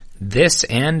This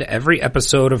and every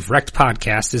episode of Wrecked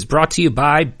Podcast is brought to you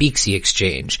by Beaxy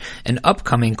Exchange, an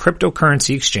upcoming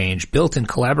cryptocurrency exchange built in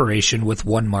collaboration with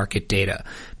One Market Data.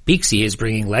 Beaxy is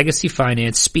bringing legacy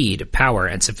finance speed, power,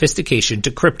 and sophistication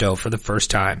to crypto for the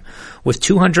first time. With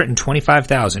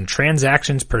 225,000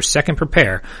 transactions per second per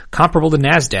pair, comparable to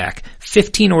NASDAQ,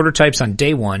 15 order types on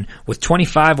day one, with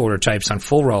 25 order types on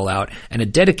full rollout, and a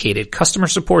dedicated customer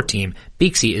support team,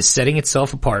 Beaxy is setting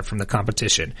itself apart from the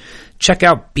competition. Check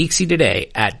out Beaxy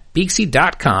today at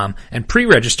Beaxy.com and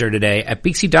pre-register today at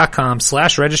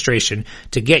Beaxy.com/registration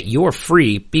to get your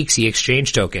free Beaxy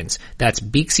Exchange tokens. That's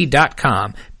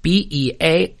Beaxy.com,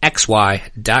 BEAXY.com.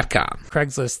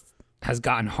 Craigslist has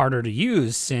gotten harder to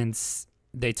use since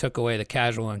they took away the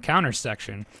casual encounter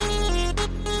section.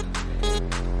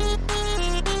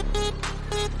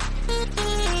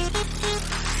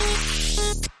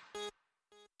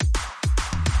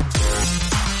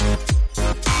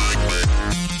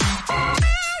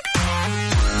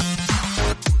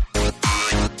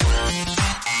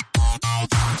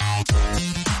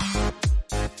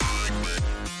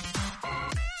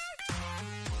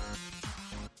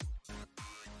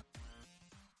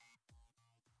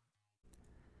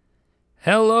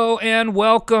 Hello and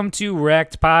welcome to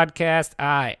Wrecked Podcast.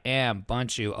 I am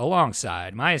Bunchu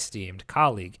alongside my esteemed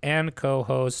colleague and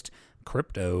co-host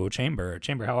Crypto Chamber.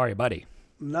 Chamber, how are you, buddy?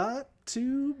 Not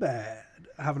too bad.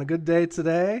 Having a good day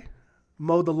today.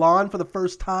 Mowed the lawn for the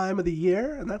first time of the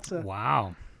year, and that's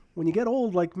wow. When you get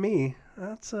old like me,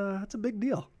 that's a big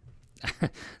deal.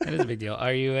 That is a big deal.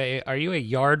 Are you a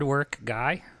yard work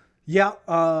guy? Yeah,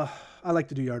 I like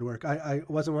to do yard work. I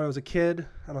wasn't when I was a kid.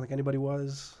 I don't think anybody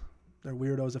was. They're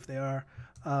weirdos if they are.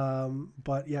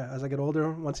 But yeah, as I get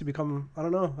older, once you become, I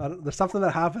don't know, there's something that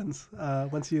happens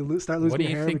once you start losing your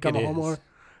hair and become a homeowner.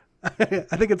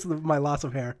 I think it's my loss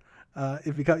of hair.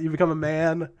 You become a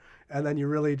man, and then you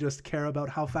really just care about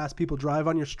how fast people drive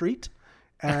on your street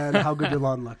and how good your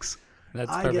lawn looks.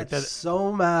 That's I perfect. get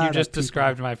so mad. You just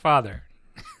described my father.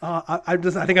 I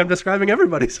think I'm describing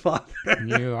everybody's father.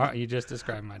 You just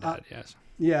described my dad. Yes.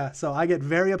 Yeah. So I get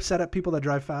very upset at people that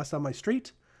drive fast on my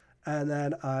street. And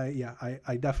then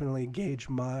I definitely gauge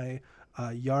my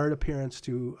yard appearance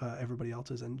to everybody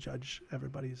else's and judge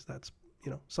everybody's that's,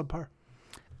 subpar.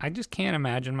 I just can't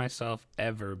imagine myself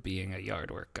ever being a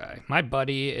yard work guy. My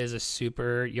buddy is a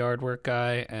super yard work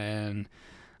guy, and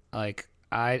like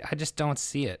I just don't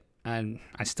see it. And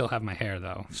I still have my hair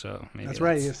though, so maybe that's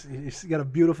right. You got a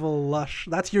beautiful lush.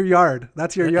 That's your yard.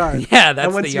 That's your yard. Yeah,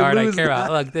 that's the yard I care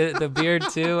about. Look, the beard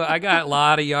too. I got a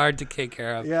lot of yard to take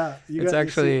care of. Yeah, it's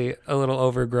actually a little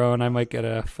overgrown. I might get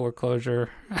a foreclosure.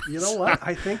 You know what?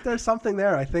 I think there's something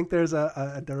there. I think there's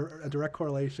a direct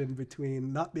correlation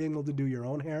between not being able to do your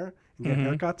own hair and get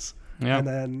haircuts, and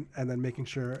then making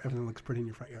sure everything looks pretty in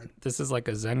your front yard. This is like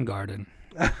a Zen garden.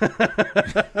 Mine's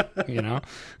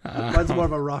more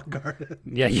of a rock garden.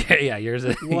 Yeah. Yours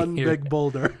is one big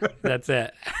boulder. That's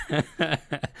it.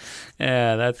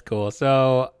 Yeah, that's cool.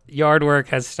 So yard work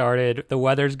has started. The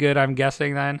weather's good, I'm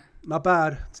guessing then? Not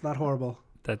bad. It's not horrible.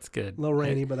 That's good. A little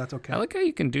rainy, but that's okay. I like how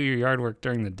you can do your yard work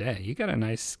during the day. You got a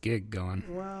nice gig going.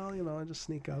 Well, I just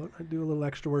sneak out. I do a little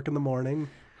extra work in the morning.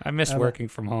 I miss working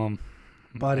from home.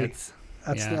 Buddy,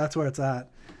 that's where it's at.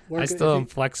 I still am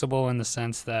flexible in the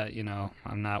sense that,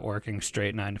 I'm not working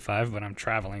straight 9 to 5, but I'm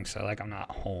traveling, so like I'm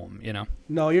not home,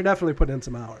 No, you're definitely putting in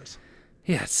some hours.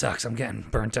 Yeah, it sucks. I'm getting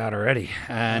burnt out already.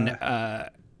 And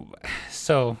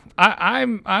so I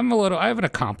have an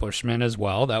accomplishment as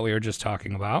well that we were just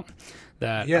talking about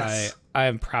that yes. I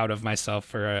am proud of myself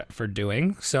for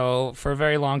doing. So for a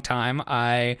very long time,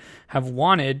 I have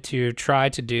wanted to try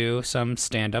to do some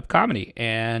stand-up comedy,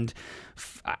 and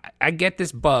I get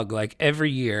this bug, like every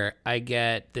year I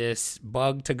get this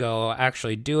bug to go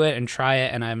actually do it and try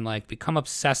it, and I'm like become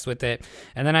obsessed with it,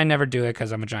 and then I never do it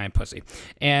because I'm a giant pussy.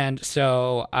 And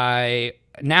so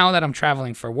now that I'm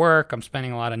traveling for work, I'm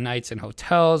spending a lot of nights in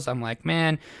hotels, I'm like,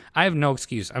 man, I have no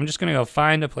excuse. I'm just going to go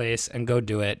find a place and go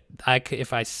do it.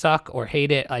 If I suck or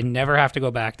hate it, I never have to go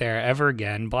back there ever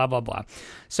again, blah, blah, blah.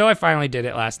 So I finally did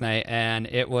it last night, and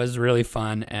it was really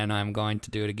fun, and I'm going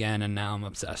to do it again, and now I'm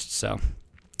obsessed. So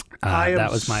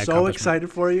that was my so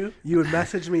excited for you. You had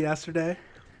messaged me yesterday.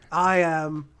 I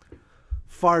am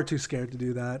far too scared to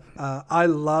do that. I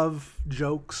love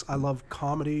jokes. I love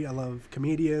comedy. I love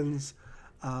comedians.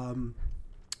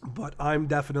 But I'm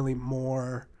definitely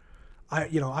more,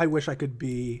 I wish I could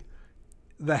be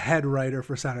the head writer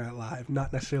for Saturday Night Live,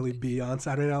 not necessarily be on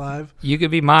Saturday Night Live. You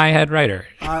could be my head writer.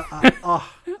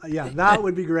 Yeah, that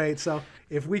would be great. So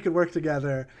if we could work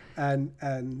together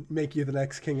and make you the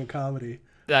next king of comedy,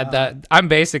 That I'm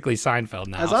basically Seinfeld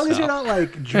now. As long as so. you're not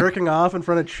like jerking off in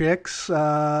front of chicks.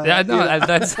 Yeah, no,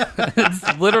 that's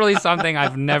literally something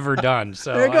I've never done.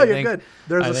 So There you go. You're good.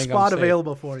 There's I a think spot I'm safe.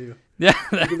 available for you. Yeah,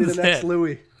 I'll give you the next it.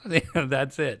 Louis.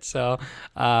 That's it. So,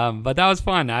 but that was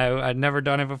fun. I'd never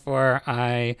done it before.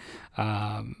 I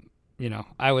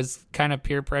was kind of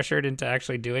peer pressured into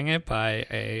actually doing it by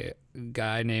a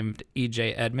guy named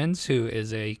EJ Edmonds, who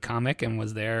is a comic and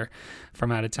was there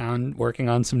from out of town working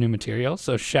on some new material.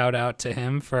 So shout out to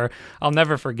him I'll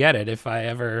never forget it. If I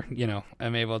ever,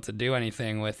 am able to do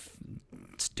anything with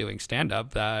doing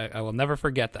stand-up, I will never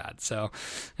forget that. So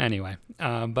anyway,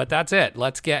 but that's it.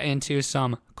 Let's get into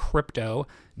some crypto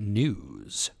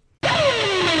news.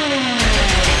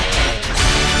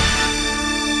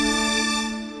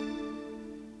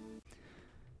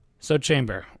 So,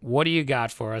 Chamber, what do you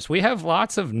got for us? We have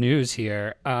lots of news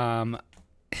here.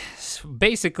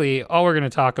 Basically, all we're going to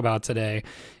talk about today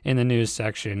in the news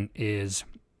section is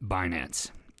Binance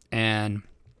and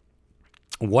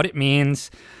what it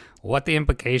means, what the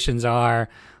implications are,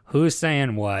 who's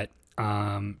saying what.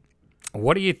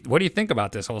 What do you think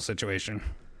about this whole situation?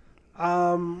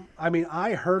 I mean,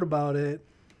 I heard about it,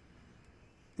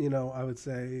 I would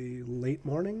say late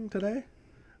morning today.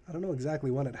 I don't know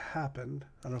exactly when it happened.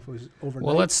 I don't know if it was overnight.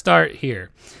 Well, let's start here.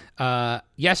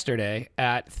 Yesterday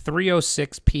at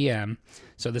 3:06 p.m.,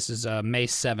 so this is May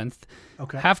 7th,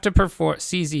 Okay.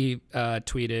 CZ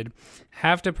tweeted,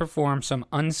 have to perform some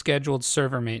unscheduled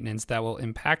server maintenance that will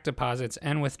impact deposits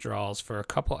and withdrawals for a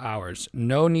couple hours.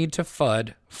 No need to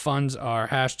FUD. Funds are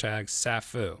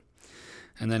 #SAFU.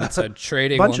 And then it said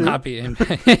trading will not be in.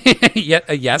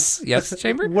 Yes,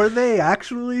 Chamber? Were they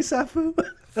actually Safu?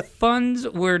 Funds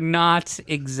were not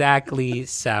exactly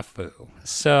Safu.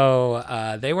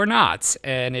 So they were not.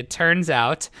 And it turns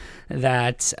out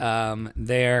that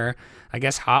their, I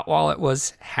guess, hot wallet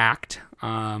was hacked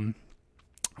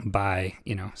by,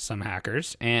 some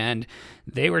hackers. And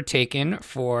they were taken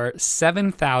for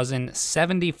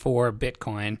 7,074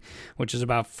 Bitcoin, which is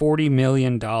about $40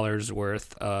 million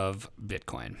worth of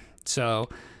Bitcoin. So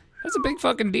that's a big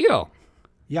fucking deal.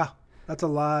 Yeah. That's a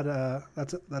lot.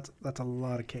 That's a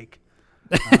lot of cake.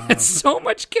 It's so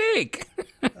much cake.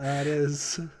 That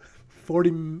is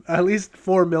 40, at least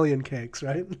 4 million cakes,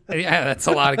 right? Yeah, that's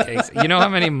a lot of cakes. You know how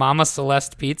many Mama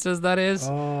Celeste pizzas that is?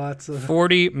 Oh, that's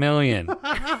 40 million.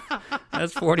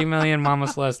 That's 40 million Mama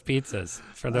Celeste pizzas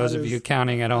for those of you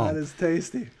counting at home. That is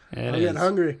tasty. I'm getting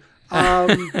hungry.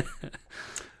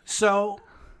 So,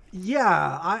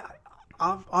 yeah,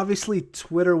 obviously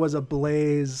Twitter was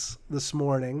ablaze this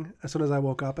morning as soon as I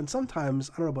woke up. And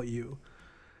sometimes, I don't know about you,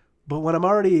 but when I'm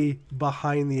already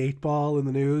behind the 8 ball in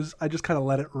the news, I just kind of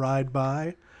let it ride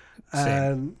by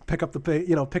and pick up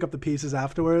the pieces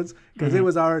afterwards, because it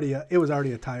was already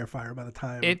a tire fire by the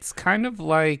time. It's kind of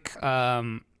like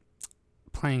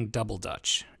playing double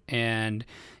dutch, and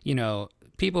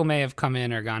people may have come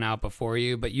in or gone out before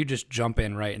you, but you just jump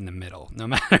in right in the middle, no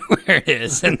matter where it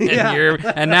is, and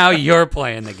now you're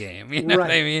playing the game. You know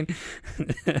what I mean?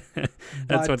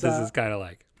 That's what this is kind of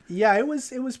like. Yeah, it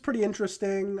was pretty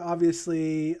interesting.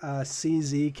 Obviously,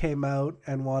 CZ came out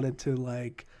and wanted to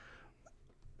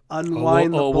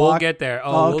unwind the block. We'll get there.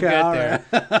 We'll get right.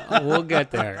 there. We'll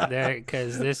get there,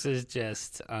 because this is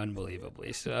just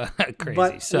unbelievably crazy.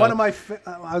 But so, one of my,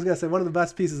 I was gonna say, one of the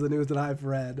best pieces of news that I've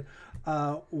read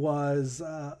was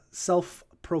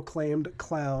self-proclaimed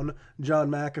clown John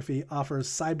McAfee offers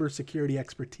cybersecurity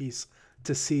expertise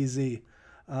to CZ.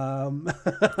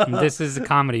 This is a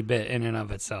comedy bit in and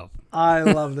of itself. I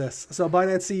love this. So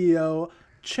Binance CEO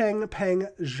Changpeng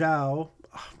Zhao,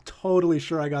 I'm totally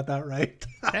sure I got that right.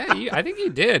 Hey, I think you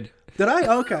did. Did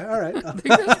I? Okay, all right. I think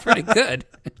that's pretty good.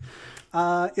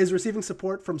 Is receiving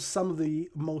support from some of the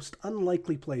most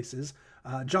unlikely places.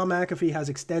 John McAfee has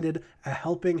extended a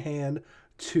helping hand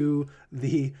to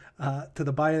the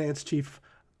Binance chief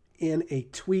in a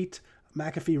tweet.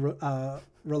 McAfee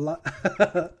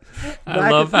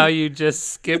I love how you just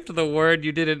skipped the word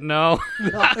you didn't know.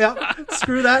 Yeah,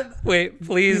 screw that. Wait,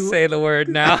 please say the word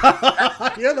now.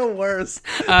 You're the worst.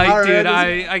 Dude,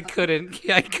 right, I couldn't.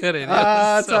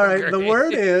 It's all right. Great. The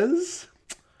word is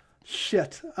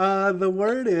shit. The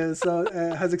word is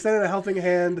has extended a helping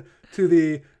hand to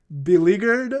the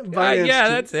beleaguered Binance yeah, chief.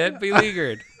 That's it.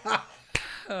 Beleaguered.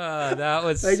 That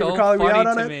was Thank so you for calling me funny out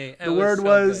on to it. me. The word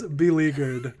was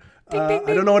beleaguered. I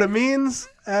don't know what it means,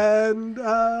 and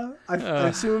I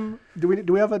assume do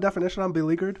we have a definition on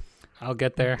beleaguered? I'll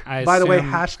get there. By the way,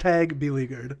 hashtag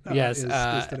beleaguered. Yes,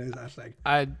 is today's hashtag.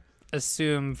 I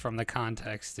assume from the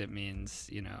context it means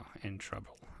in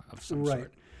trouble of some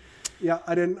sort. Yeah,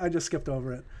 I didn't. I just skipped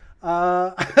over it.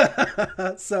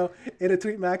 So in a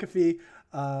tweet, McAfee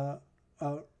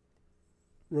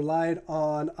relied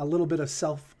on a little bit of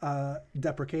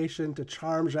self-deprecation to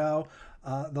charm Zhao,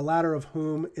 the latter of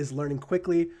whom is learning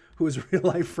quickly who his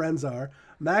real-life friends are.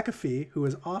 McAfee, who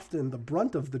is often the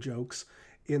brunt of the jokes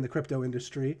in the crypto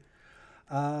industry,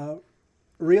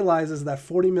 realizes that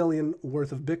 40 million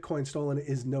worth of Bitcoin stolen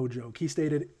is no joke. He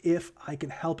stated, "If I can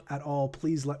help at all,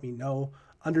 please let me know.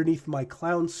 Underneath my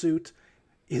clown suit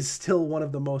is still one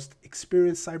of the most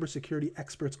experienced cybersecurity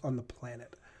experts on the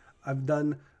planet. I've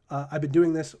been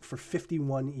doing this for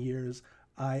 51 years.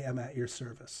 I am at your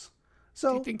service."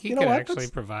 So, Do you think he know could what? actually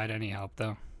provide any help,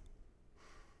 though?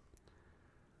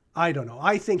 I don't know.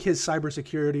 I think his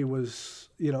cybersecurity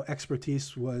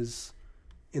expertise was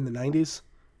in the 90s.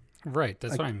 Right,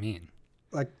 that's what I mean.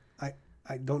 Like, I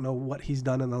don't know what he's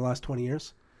done in the last 20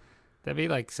 years. That'd be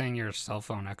like saying you're a cell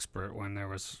phone expert when there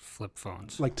was flip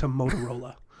phones. Like to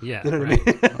Motorola. Yeah, You know what I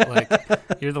right.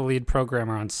 Like, you're the lead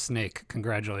programmer on Snake.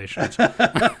 Congratulations.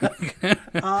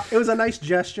 It was a nice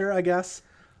gesture, I guess.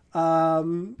 Yeah,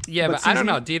 but I don't CZ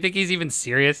know. Do you think he's even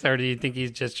serious, or do you think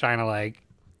he's just trying to like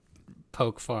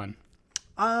poke fun?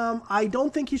 I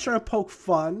don't think he's trying to poke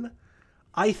fun.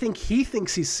 I think he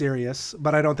thinks he's serious,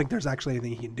 but I don't think there's actually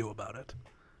anything he can do about it.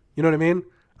 You know what I mean?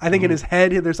 I think in his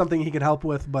head there's something he can help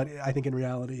with, but I think in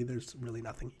reality there's really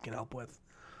nothing he can help with.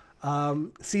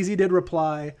 CZ did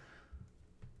reply.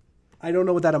 I don't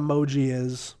know what that emoji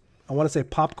is. I want to say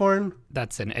popcorn.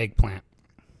 That's an eggplant.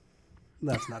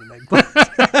 That's not an eggplant.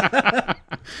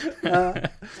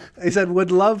 He said,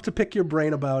 "Would love to pick your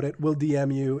brain about it. We'll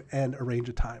DM you and arrange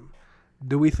a time."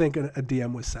 Do we think a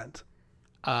DM was sent?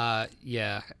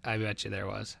 Yeah, I bet you there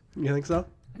was. You think so?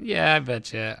 Yeah, I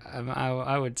bet you.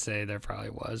 I would say there probably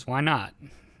was. Why not?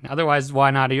 Otherwise, why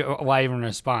not? Why even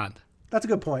respond? That's a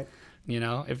good point. You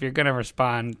know, if you're gonna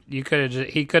respond, he could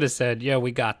have said, "Yeah,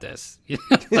 we got this."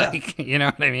 Like, you know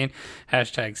what I mean?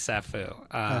 Hashtag Safu.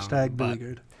 Hashtag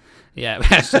beleaguered. Yeah,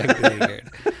 hashtag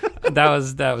beleaguered.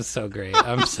 That was so great.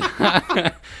 I'm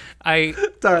sorry.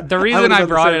 The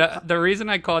reason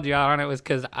I called you out on it was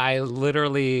because I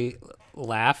literally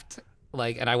laughed.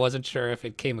 And I wasn't sure if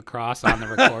it came across on the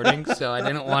recording, so I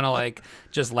didn't want to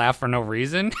just laugh for no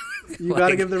reason. You got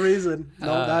to give the reason.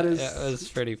 No, that is. It was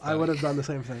pretty funny. I would have done the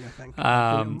same thing. I think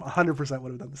 100%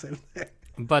 would have done the same thing.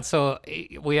 But so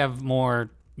we have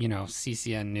more,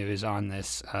 CCN news on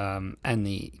this and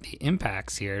the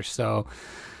impacts here. So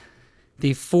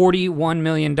the $41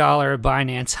 million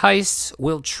Binance heist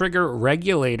will trigger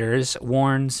regulators,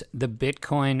 warns the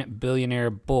Bitcoin billionaire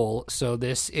bull. So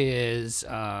this is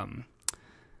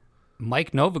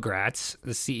Mike Novogratz,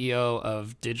 the CEO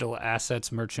of digital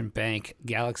assets merchant bank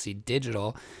Galaxy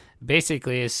Digital,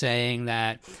 basically is saying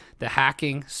that the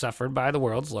hacking suffered by the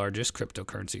world's largest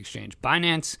cryptocurrency exchange,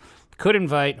 Binance, could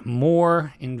invite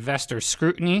more investor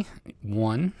scrutiny,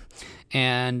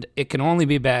 and it can only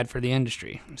be bad for the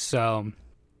industry. So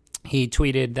he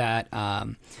tweeted that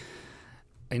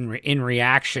in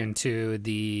reaction to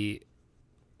the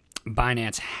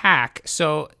Binance hack.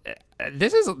 So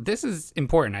this is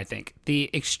important, I think.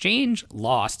 The exchange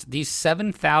lost these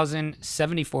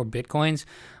 7,074 Bitcoins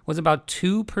was about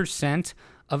 2%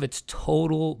 of its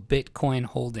total Bitcoin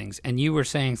holdings. And you were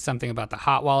saying something about the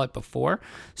hot wallet before.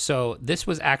 So this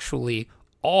was actually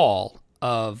all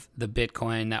of the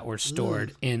Bitcoin that were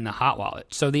stored in the hot wallet.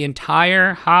 So the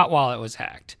entire hot wallet was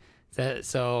hacked. I see.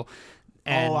 So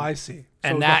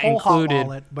And that the whole included, hot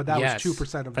wallet, but that was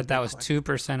 2% of. But that was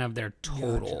 2% of their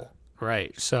total. Gotcha.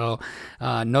 Right. So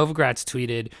Novogratz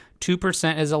tweeted,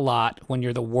 2% is a lot when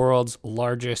you're the world's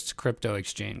largest crypto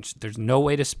exchange. There's no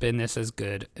way to spin this as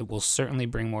good. It will certainly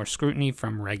bring more scrutiny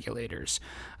from regulators,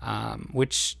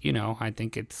 which, I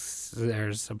think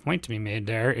there's a point to be made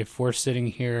there. If we're sitting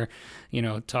here,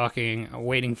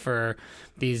 waiting for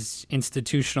these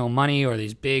institutional money or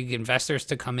these big investors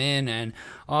to come in and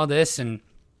all this, and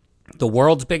the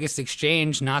world's biggest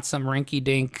exchange, not some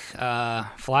rinky-dink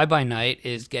fly-by-night,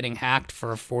 is getting hacked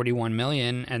for $41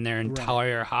 million, and their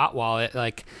entire hot wallet.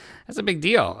 That's a big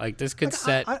deal. This could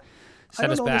set us back. I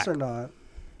don't know this or not.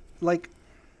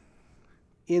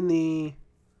 In the,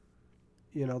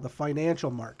 the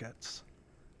financial markets,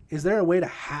 is there a way to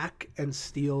hack and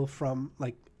steal from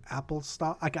Apple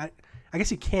stock? I guess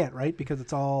you can't, right? Because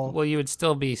it's all. Well, you would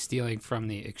still be stealing from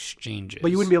the exchanges, but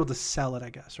you wouldn't be able to sell it, I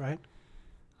guess, right?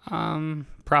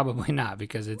 Probably not,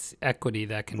 because it's equity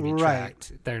that can be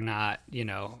tracked. They're not,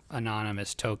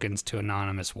 anonymous tokens to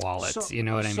anonymous wallets. You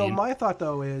know what I mean? So my thought,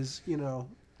 though, is,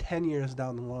 10 years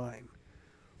down the line,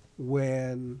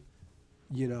 when,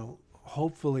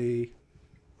 hopefully,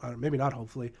 maybe not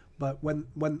hopefully, But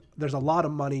when there's a lot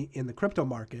of money in the crypto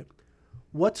market,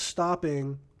 what's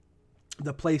stopping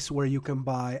the place where you can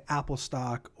buy Apple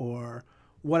stock or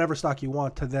whatever stock you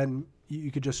want to then you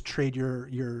could just trade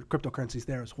your cryptocurrencies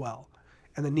there as well?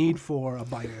 And the need for a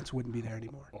Binance wouldn't be there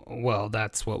anymore. Well,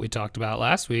 that's what we talked about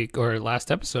last week or last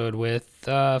episode with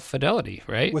Fidelity,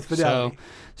 right? With Fidelity.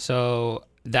 So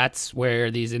that's where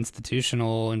these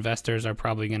institutional investors are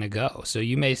probably going to go. So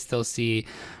you may still see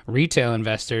retail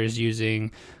investors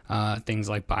using things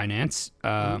like Binance,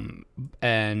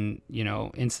 and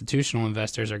institutional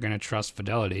investors are going to trust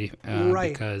Fidelity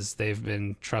because they've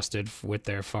been trusted with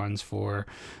their funds for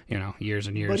years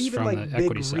and years from the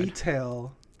equity side.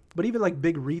 But even like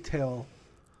big retail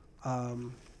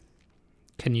can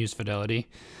use Fidelity.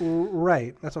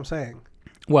 Right. That's what I'm saying.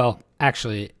 Well,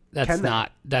 actually, that's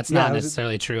not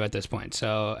necessarily true at this point.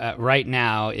 So right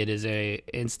now, it is a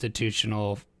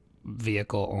institutional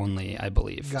vehicle only, I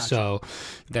believe. Gotcha. So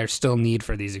there's still need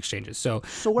for these exchanges. So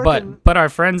where but our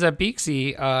friends at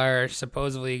Beaksy are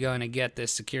supposedly going to get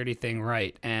this security thing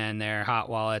right, and their hot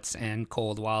wallets and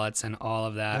cold wallets and all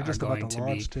of that are going to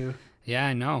be. Too. Yeah,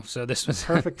 I know. So this was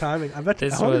perfect timing. I bet I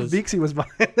wonder if Beaksy was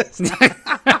behind this.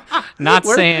 Not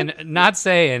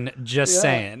saying, just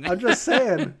saying. I'm just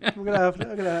saying. I'm gonna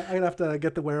have to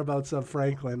get the whereabouts of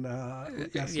Franklin.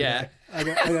 Yesterday. Yeah, I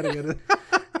gotta get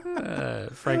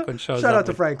it. Franklin shows up. Shout out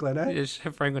to Franklin. Eh?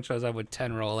 Franklin shows up with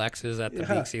 10 Rolexes at the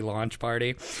Beaksy launch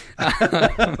party.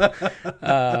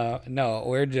 No,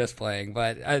 we're just playing,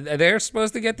 but they're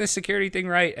supposed to get this security thing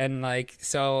right, and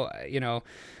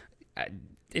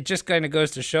it just kind of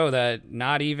goes to show that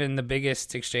not even the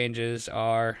biggest exchanges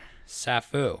are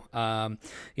SAFU.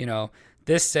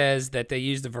 This says that they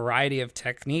used a variety of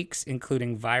techniques,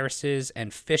 including viruses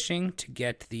and phishing, to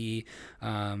get the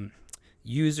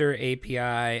user API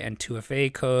and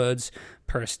 2FA codes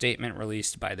per statement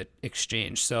released by the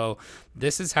exchange. So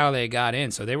this is how they got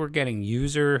in. So they were getting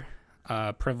user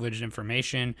privileged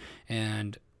information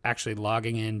and actually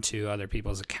logging into other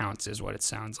people's accounts is what it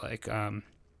sounds like.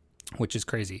 Which is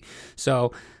crazy.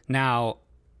 So now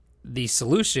the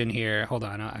solution here, hold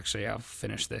on, I'll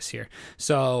finish this here.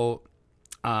 So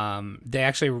they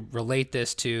actually relate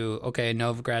this to, okay,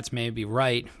 Novogratz may be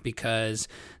right because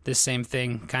this same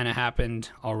thing kind of happened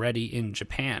already in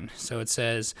Japan. So it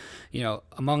says,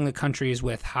 among the countries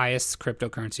with highest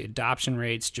cryptocurrency adoption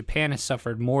rates, Japan has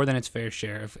suffered more than its fair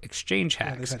share of exchange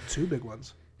hacks. They've had two big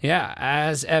ones. Yeah,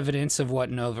 as evidence of what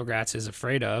Novogratz is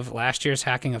afraid of, last year's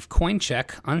hacking of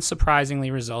CoinCheck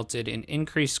unsurprisingly resulted in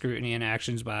increased scrutiny and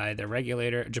actions by the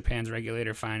regulator, Japan's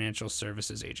regulator, Financial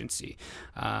Services Agency.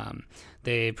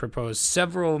 They proposed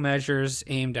several measures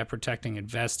aimed at protecting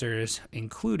investors,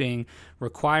 including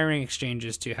requiring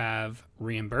exchanges to have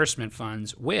reimbursement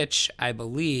funds, which I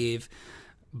believe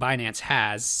Binance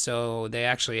has. So they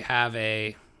actually have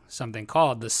something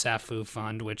called the SAFU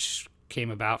Fund, which came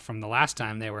about from the last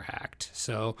time they were hacked.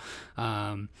 So,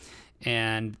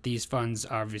 and these funds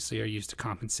obviously are used to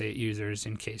compensate users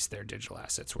in case their digital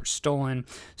assets were stolen.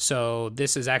 So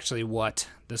this is actually what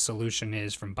the solution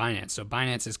is from Binance. So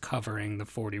Binance is covering the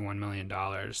 $41 million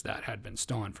that had been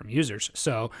stolen from users.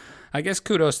 So I guess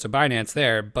kudos to Binance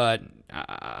there, but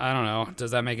I don't know.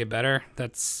 Does that make it better?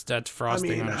 That's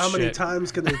frosting on how shit. many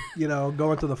times can they,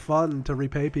 go into the fund to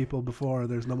repay people before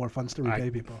there's no more funds to repay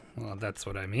people? Well, that's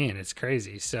what I mean. It's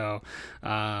crazy. So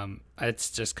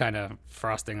it's just kind of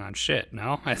frosting on shit.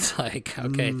 No, it's like,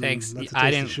 okay, thanks.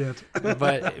 I didn't. Shit.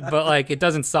 but like it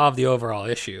doesn't solve the overall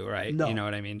issue, right? No. You know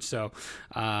what I mean? So.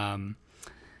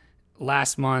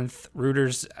 Last month,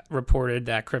 Reuters reported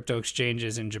that crypto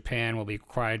exchanges in Japan will be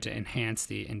required to enhance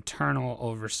the internal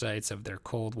oversights of their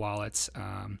cold wallets.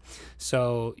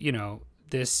 So,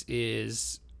 this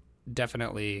is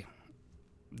definitely,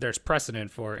 there's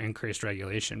precedent for increased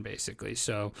regulation, basically.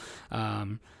 So,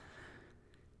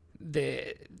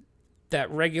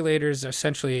 that regulators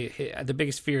essentially, the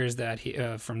biggest fear is that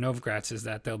from Novogratz is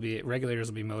that regulators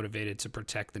will be motivated to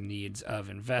protect the needs of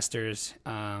investors.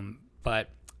 But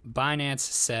Binance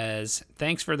says,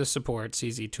 thanks for the support,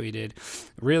 CZ tweeted.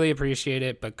 Really appreciate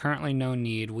it, but currently no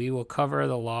need. We will cover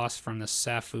the loss from the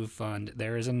SAFU fund.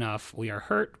 There is enough. We are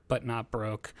hurt, but not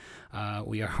broke.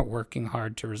 We are working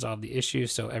hard to resolve the issue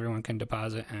so everyone can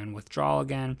deposit and withdraw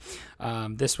again.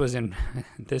 This was in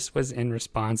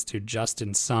response to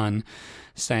Justin Sun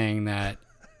saying that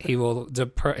he will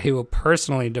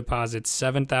personally deposit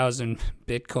 7,000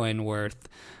 Bitcoin worth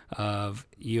of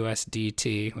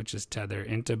USDT, which is Tether,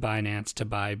 into Binance to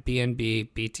buy BNB,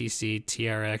 BTC,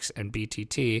 TRX, and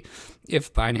BTT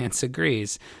if Binance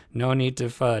agrees. No need to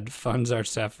FUD. Funds are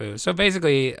SEFU. So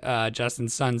basically, Justin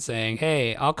Sun saying,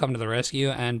 hey, I'll come to the rescue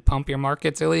and pump your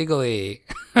markets illegally.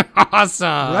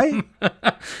 Awesome. Right?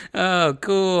 Oh,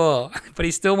 cool. But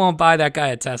he still won't buy that guy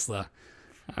a Tesla.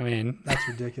 I mean, That's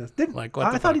ridiculous. like what?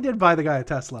 I thought he did buy the guy a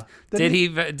Tesla. Did he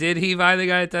buy the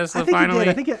guy a Tesla I think finally?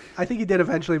 he did. I think he did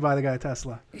eventually buy the guy a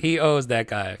Tesla. He owes that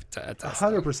guy a Tesla.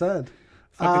 100%.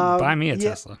 Fucking buy me a yeah.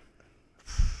 Tesla.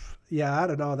 Yeah, I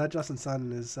don't know. That Justin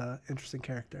Sun is an interesting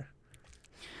character.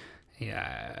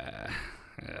 Yeah.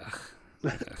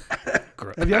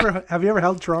 Have you ever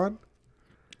held Tron?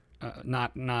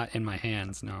 Not in my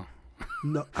hands, no.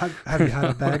 No. Have you had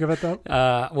a bag of it though?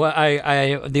 Well,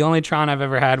 I the only Tron I've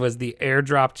ever had was the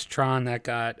airdropped Tron that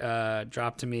got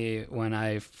dropped to me when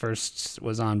I first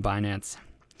was on Binance.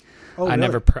 Oh,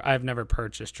 really? I've never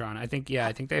purchased Tron. I think they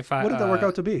What did that work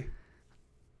out to be?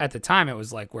 At the time it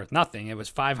was like worth nothing. It was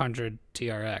 500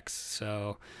 TRX.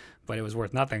 So, but it was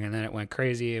worth nothing, and then it went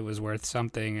crazy. It was worth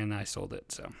something, and I sold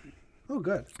it. So. Oh,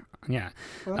 good. Yeah.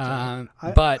 Well, that's all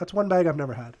right. But that's one bag I've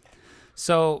never had.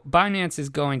 So Binance is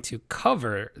going to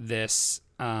cover this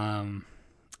out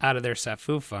of their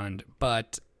SEFU fund,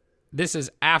 but this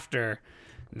is after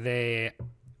they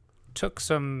took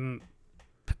some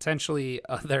potentially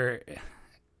other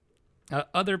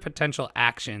potential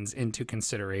actions into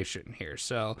consideration here.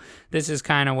 So this is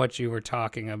kind of what you were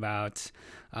talking about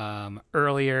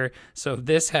earlier. So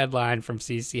this headline from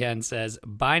CCN says,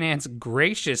 Binance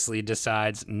graciously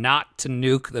decides not to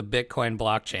nuke the Bitcoin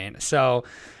blockchain. So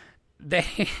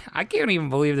I can't even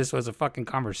believe this was a fucking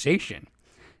conversation.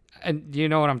 And do you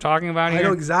know what I'm talking about here? I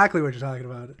know exactly what you're talking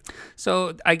about.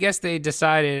 So I guess they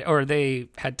decided, or they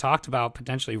had talked about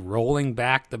potentially rolling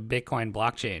back the Bitcoin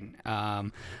blockchain.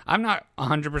 I'm not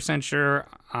 100% sure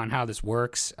on how this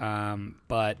works,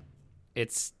 but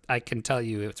I can tell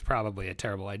you it's probably a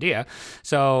terrible idea.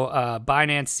 So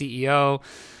Binance CEO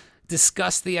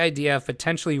discussed the idea of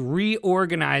potentially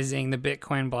reorganizing the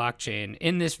Bitcoin blockchain.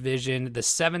 In this vision, the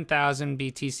 7,000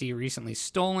 BTC recently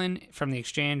stolen from the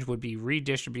exchange would be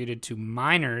redistributed to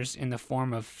miners in the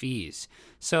form of fees.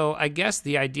 So I guess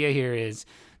the idea here is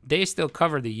they still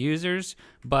cover the users,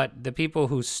 but the people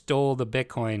who stole the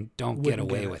Bitcoin don't get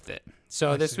away with it.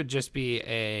 So this would just be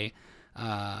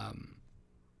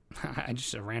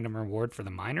just a random reward for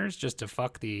the miners just to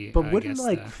fuck the. But wouldn't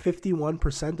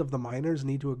 51% of the miners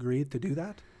need to agree to do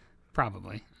that?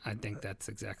 Probably. I think that's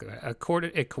exactly right. A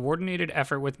coordinated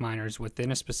effort with miners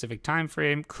within a specific time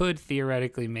frame could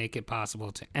theoretically make it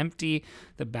possible to empty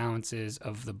the balances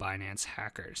of the Binance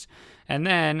hackers. And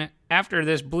then after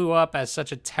this blew up as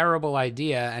such a terrible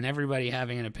idea and everybody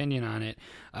having an opinion on it,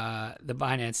 the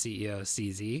Binance CEO,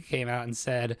 CZ, came out and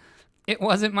said, it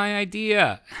wasn't my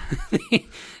idea.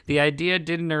 The idea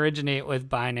didn't originate with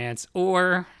Binance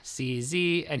or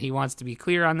CZ, and he wants to be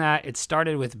clear on that. It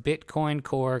started with Bitcoin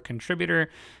Core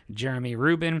contributor Jeremy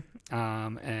Rubin,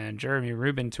 and Jeremy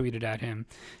Rubin tweeted at him,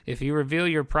 if you reveal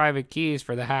your private keys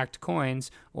for the hacked coins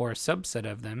or a subset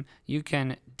of them, you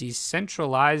can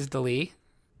decentralizedly,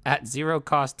 at zero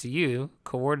cost to you,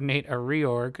 coordinate a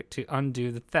reorg to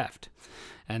undo the theft.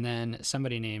 And then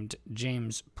somebody named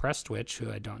James Prestwich,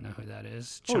 who I don't know who that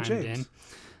is, chimed in.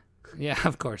 Yeah,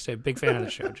 of course. A big fan of the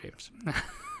show, James.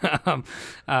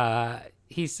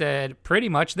 He said pretty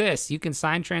much this. You can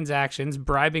sign transactions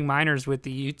bribing miners with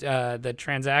the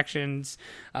transactions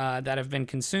that have been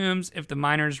consumed. If the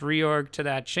miners reorg to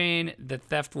that chain, the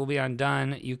theft will be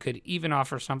undone. You could even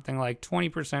offer something like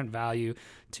 20% value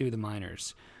to the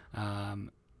miners.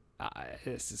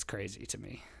 This is crazy to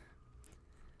me.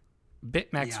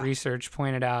 BitMEX research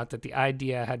pointed out that the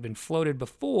idea had been floated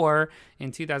before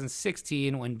in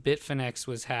 2016 when Bitfinex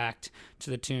was hacked to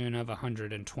the tune of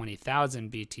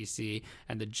 120,000 BTC,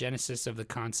 and the genesis of the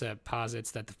concept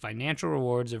posits that the financial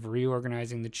rewards of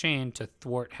reorganizing the chain to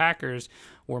thwart hackers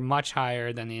were much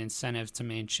higher than the incentives to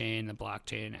maintain the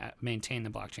blockchain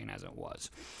as it was.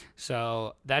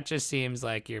 So that just seems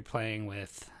like you're playing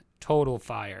with total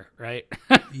fire, right?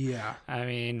 Yeah. I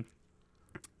mean,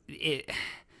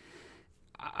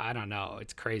 I don't know.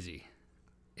 It's crazy.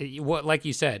 Like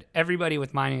you said, everybody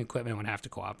with mining equipment would have to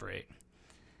cooperate.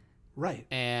 Right.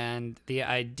 And the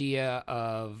idea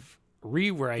of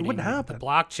rewriting the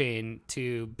blockchain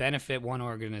to benefit one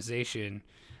organization,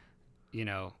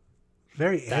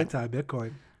 very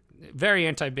anti-Bitcoin. Very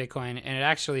anti-Bitcoin. And it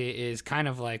actually is kind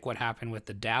of like what happened with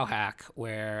the DAO hack,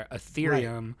 where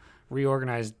Ethereum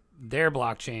reorganized their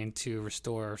blockchain to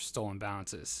restore stolen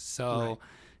balances. So...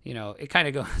 it kind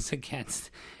of goes against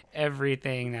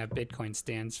everything that Bitcoin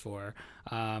stands for.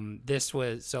 This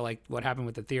was so like what happened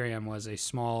with Ethereum was a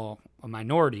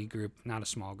minority group, not a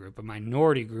small group, a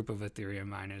minority group of Ethereum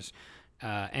miners.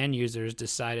 End users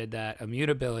decided that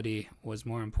immutability was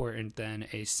more important than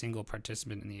a single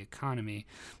participant in the economy,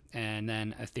 and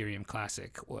then Ethereum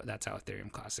Classic. That's how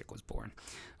Ethereum Classic was born.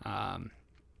 I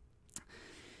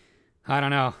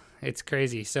don't know. It's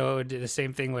crazy. So the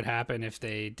same thing would happen if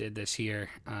they did this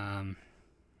here.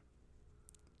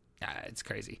 It's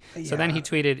crazy. Yeah. So then he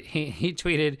tweeted. He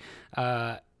tweeted.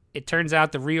 It turns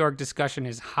out the reorg discussion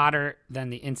is hotter than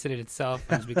the incident itself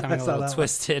and is becoming a little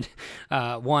twisted.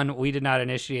 One, we did not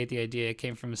initiate the idea. It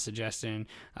came from a suggestion.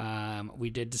 We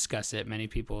did discuss it. Many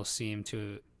people seem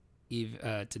to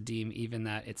deem even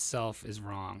that itself is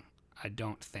wrong. I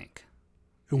don't think.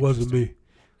 It wasn't me.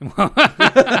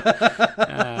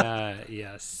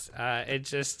 Yes. It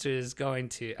just is going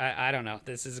to, I don't know.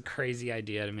 This is a crazy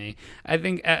idea to me. I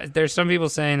think there's some people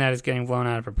saying that it's getting blown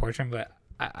out of proportion, but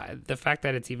the fact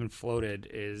that it's even floated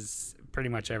is pretty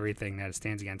much everything that it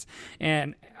stands against.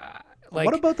 And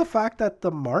what about the fact that the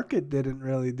market didn't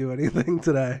really do anything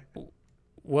today?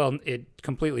 Well, it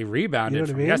completely rebounded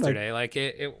from yesterday. Like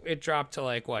it dropped to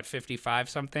like what, 55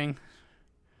 something,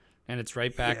 and it's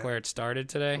right back where it started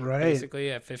today, basically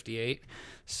at 58.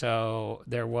 So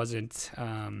there wasn't.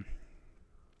 I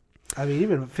mean,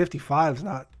 even 55 is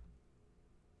not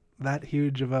that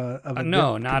huge of a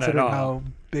no, dip, not at all. How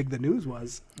big the news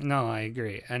was. No, I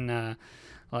agree, and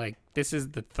like this is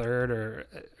the third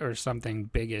or something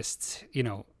biggest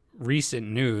recent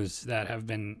news that have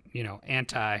been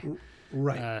anti,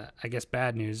 right? I guess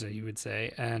bad news that you would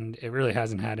say, and it really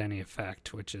hasn't had any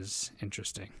effect, which is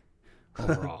interesting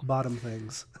overall. Bottom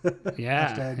things.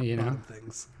 Yeah, bottom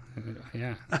things.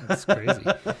 Yeah, that's crazy.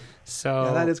 So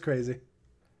yeah, that is crazy.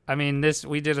 I mean,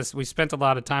 we spent a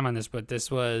lot of time on this, but this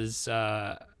was,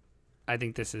 I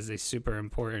think this is a super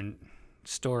important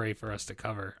story for us to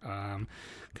cover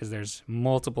because there's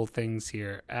multiple things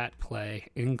here at play,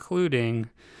 including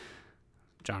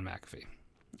John McAfee.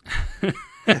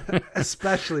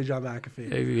 Especially John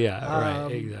McAfee. Yeah, right,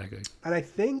 exactly. And I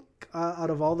think out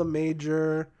of all the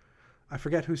major, I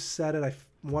forget who said it, I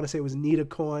want to say it was Nita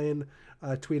Coin,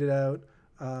 tweeted out,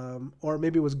 or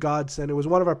maybe it was Godson. It was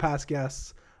one of our past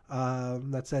guests.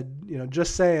 That said,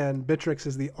 just saying, Bittrex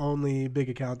is the only big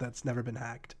account that's never been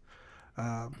hacked,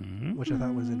 which I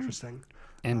thought was interesting.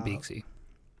 And Beaksy.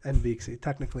 And Beaksy.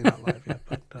 Technically not live yet,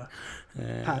 but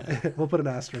we'll put an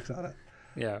asterisk on it.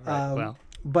 Yeah, right.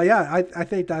 But yeah, I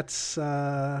think that's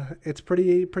it's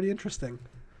pretty interesting.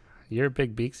 You're a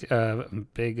big Beaksy,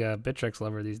 big Bittrex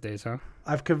lover these days, huh?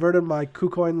 I've converted my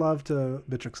KuCoin love to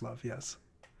Bittrex love, yes.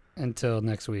 Until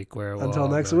next week, and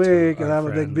I'm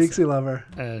a big Beaksy lover.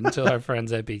 Until our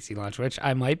friends at Beaksy launch, which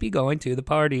I might be going to the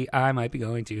party.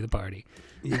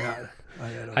 Yeah.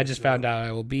 I just found out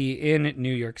I will be in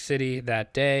New York City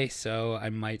that day, so I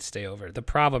might stay over. The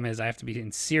problem is I have to be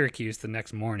in Syracuse the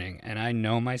next morning, and I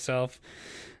know myself.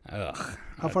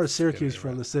 How far is Syracuse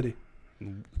from the city?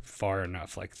 Far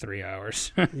enough, like 3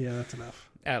 hours. Yeah, that's enough.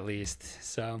 At least.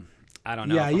 So I don't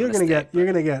know. Yeah, you're gonna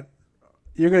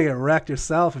get wrecked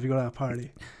yourself if you go to that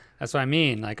party. That's what I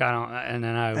mean. Like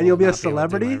and you'll be a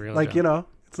celebrity. Like job.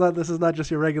 it's not. This is not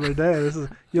just your regular day.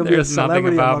 You'll be a There's nothing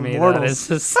celebrity about among me mortals.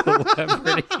 that is a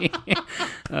celebrity.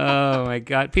 Oh my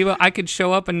god, people! I could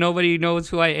show up and nobody knows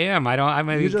who I am.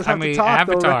 You just have to talk.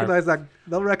 Avatar.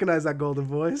 They'll recognize that golden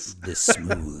voice. The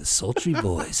smooth, sultry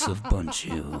voice of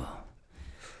Bunchu.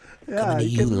 Yeah, coming to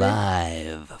you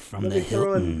live from the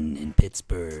Hilton in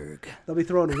Pittsburgh. They'll be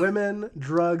throwing women,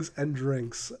 drugs, and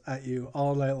drinks at you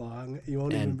all night long. You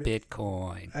won't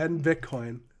Bitcoin. And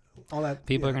Bitcoin. All that.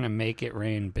 People are going to make it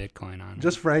rain Bitcoin on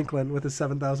just Franklin with his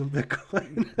 7,000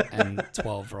 Bitcoin. And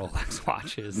 12 Rolex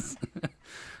watches.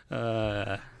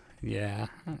 Yeah.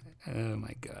 Oh,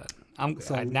 my God.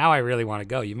 Now I really want to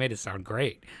go. You made it sound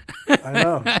great. I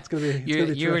know. It's gonna be.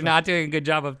 You were not doing a good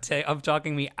job of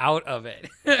talking me out of it.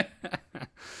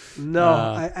 No,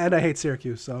 I hate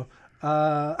Syracuse. So.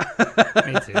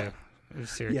 Me too.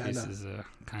 Syracuse is a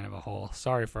kind of a hole.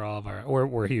 Sorry for all of our.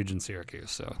 We're huge in Syracuse,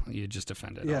 so you just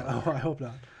offended. Yeah. I hope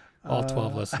not. All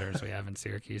 12 listeners we have in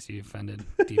Syracuse, you offended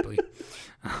deeply.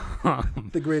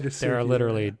 The greatest. There are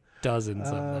literally dozens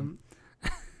of them.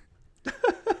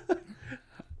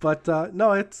 But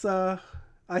no, it's. I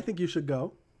think you should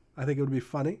go. I think it would be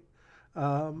funny,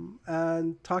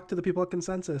 and talk to the people at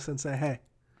Consensus and say, "Hey,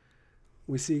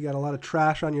 we see you got a lot of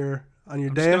trash on your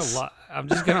dais." I'm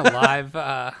just gonna live.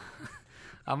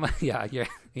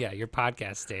 Your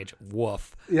podcast stage.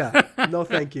 Woof. Yeah. No,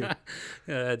 thank you.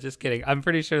 Just kidding. I'm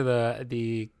pretty sure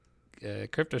the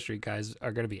Crypto Street guys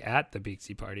are going to be at the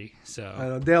Beaksy party. So I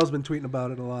know Dale's been tweeting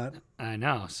about it a lot. I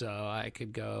know. So I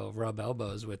could go rub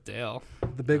elbows with Dale.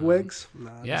 The big wigs?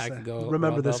 Nah, Yeah, I could go.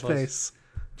 Remember rub this elbows. face.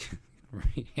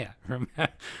 Yeah,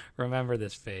 remember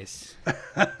this face.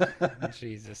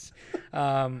 Jesus.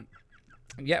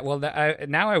 Yeah, well,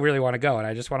 now I really want to go, and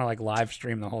I just want to like live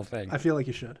stream the whole thing. I feel like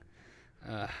you should.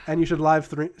 And you should live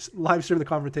stream the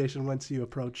confrontation once you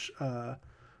approach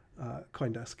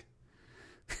CoinDesk.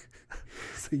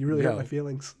 So you really hurt my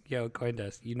feelings. Yo,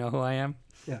 CoinDesk, you know who I am?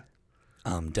 Yeah.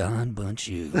 I'm Don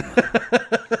Bunchu,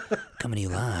 coming to you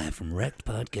live from Wrecked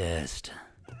Podcast.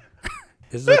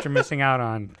 This is what you're missing out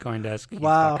on, CoinDesk.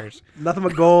 Wow, fuckers. Nothing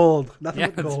but gold. Nothing Yeah,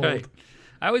 but that's gold. right.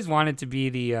 I always wanted to be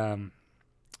the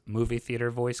movie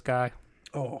theater voice guy.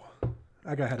 Oh,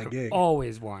 that guy had a gig.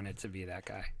 Always wanted to be that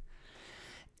guy.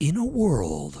 In a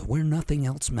world where nothing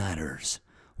else matters,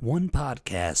 one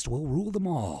podcast will rule them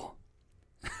all.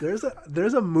 There's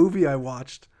a movie I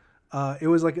watched. It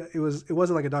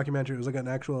wasn't like a documentary. It was like an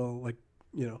actual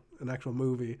an actual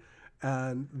movie,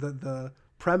 and the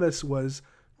premise was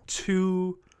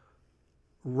two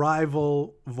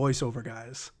rival voiceover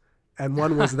guys, and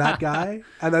one was that guy,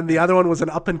 and then the other one was an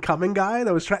up and coming guy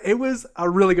that was trying. It was a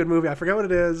really good movie. I forget what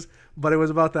it is, but it was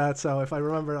about that. So if I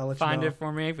remember, I'll let you know. Find it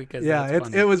for me because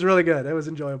it was really good. It was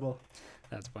enjoyable.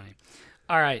 That's funny.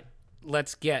 All right,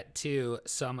 let's get to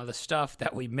some of the stuff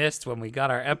that we missed when we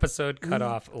got our episode cut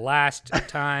off last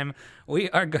time. We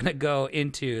are gonna go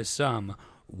into some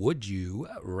Would You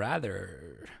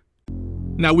Rather.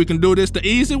 Now we can do this the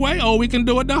easy way or we can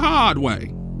do it the hard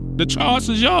way. The choice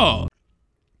is yours.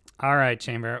 All right,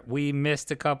 Chamber. We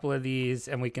missed a couple of these,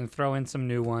 and we can throw in some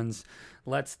new ones.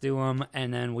 Let's do them,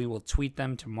 and then we will tweet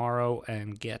them tomorrow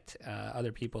and get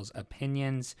other people's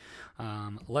opinions.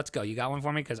 Let's go. You got one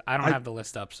for me? Because I don't have the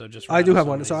list up, so just I do have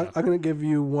one. So I'm going to give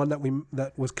you one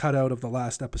that was cut out of the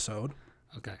last episode.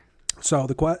 Okay. So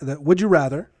would you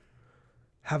rather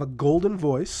have a golden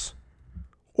voice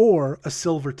or a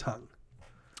silver tongue?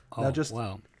 Oh, Now,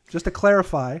 just to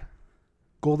clarify,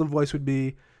 golden voice would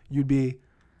be you'd be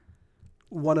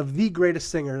one of the greatest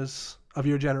singers of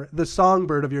your the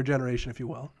songbird of your generation, if you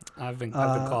will. I've been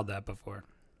called that before.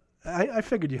 I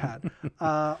figured you had.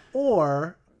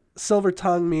 Or silver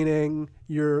tongue, meaning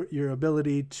your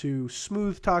ability to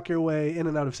smooth talk your way in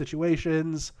and out of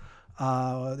situations.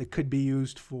 It could be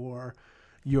used for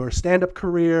your stand-up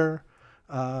career.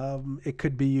 It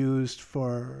could be used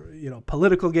for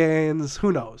political gains.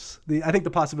 Who knows? I think the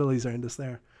possibilities are endless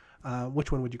there.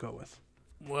 Which one would you go with?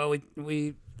 Well,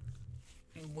 we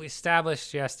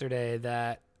established yesterday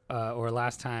that or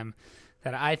last time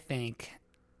that I think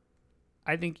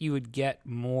you would get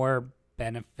more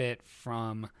benefit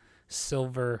from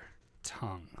silver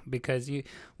tongue because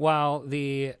while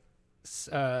the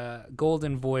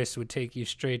golden voice would take you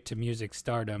straight to music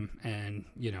stardom and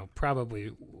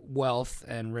probably wealth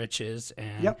and riches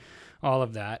and all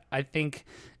of that. I think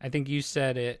you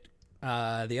said it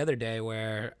the other day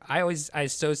where I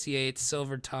associate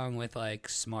silver tongue with like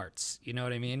smarts. You know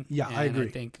what I mean? Yeah, and I agree.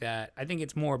 I think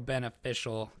it's more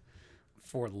beneficial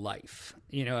for life.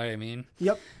 You know what I mean?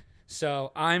 Yep.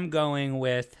 So I'm going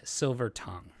with silver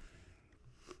tongue.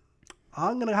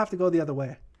 I'm gonna have to go the other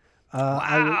way.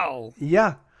 Wow.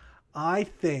 I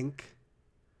think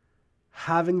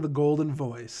having the golden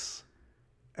voice,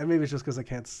 and maybe it's just because I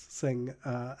can't sing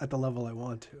at the level I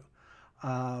want to.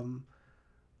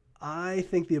 I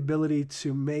think the ability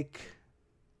to make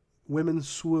women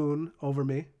swoon over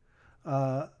me.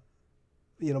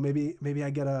 Maybe I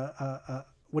get a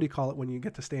what do you call it when you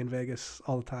get to stay in Vegas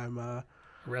all the time?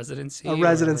 Residency. A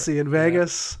residency in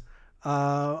Vegas. You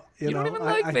don't even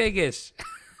like Vegas.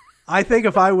 I think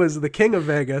if I was the king of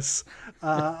Vegas,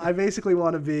 I basically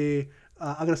want to be.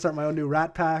 I'm going to start my own new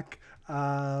Rat Pack.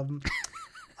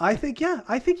 I think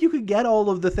you could get all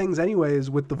of the things anyways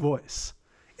with the voice.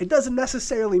 It doesn't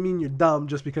necessarily mean you're dumb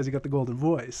just because you got the golden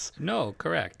voice. No,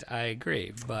 correct. I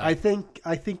agree. But I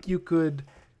think you could.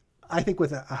 I think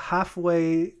with a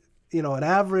halfway, an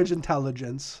average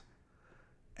intelligence,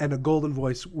 and a golden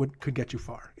voice could get you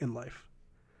far in life.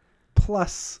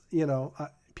 Plus,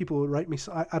 people would write me.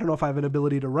 I don't know if I have an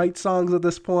ability to write songs at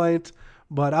this point,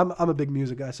 but I'm a big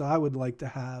music guy, so I would like to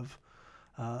have,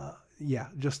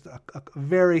 just a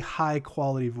very high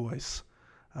quality voice.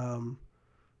 I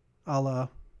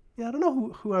don't know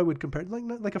who I would compare,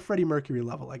 like a Freddie Mercury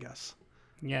level, I guess.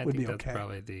 Yeah, I would think be that's okay.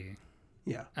 probably the.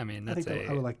 Yeah, I mean I that's think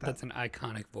I would like that. That's an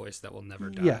iconic voice that will never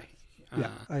die. Yeah,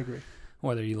 I agree.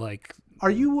 Whether you like.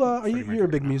 Are you? You're a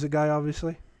big Mercury. music guy,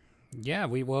 obviously. Yeah,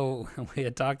 we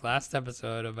had talked last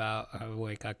episode about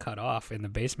we got cut off in the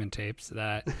basement tapes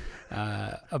that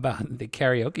about the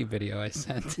karaoke video I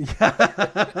sent.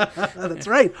 That's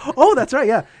right. Oh, that's right.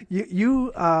 Yeah,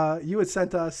 you had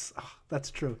sent us. Oh,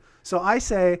 that's true. So I would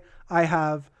say I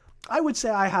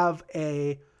have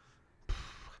a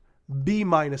B-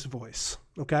 voice.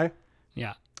 Okay.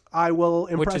 Yeah. I will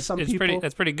impress some people.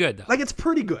 That's pretty good though. Like it's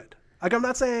pretty good. Like I'm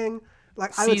not saying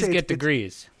like I would C's say get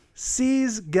degrees.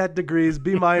 C's get degrees.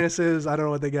 B- is I don't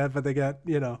know what they get, but they get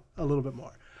a little bit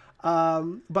more.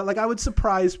 But like I would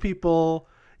surprise people.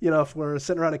 If we're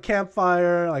sitting around a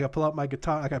campfire, like I pull out my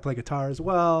guitar, like I play guitar as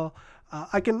well.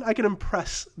 I can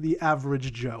impress the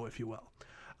average Joe, if you will.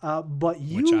 But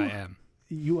which I am.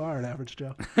 You are an average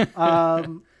Joe.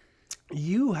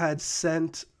 You had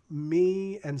sent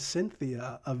me and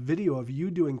Cynthia a video of you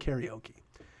doing karaoke.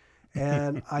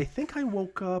 And I think I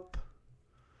woke up,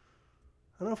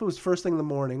 I don't know if it was first thing in the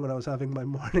morning when I was having my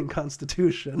morning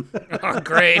constitution. Oh,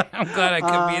 great. I'm glad I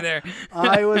could be there.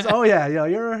 I was,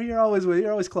 you're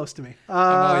always close to me.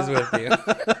 I'm always with you.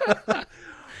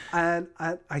 And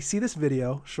I see this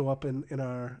video show up in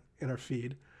our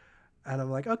feed. And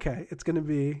I'm like, okay, it's going to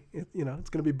be, it's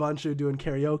going to be Bunchu doing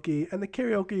karaoke. And the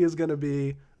karaoke is going to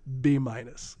be B-. You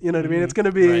know what I mean? It's going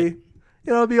to be, right.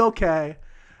 It'll be okay.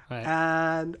 Right.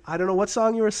 And I don't know what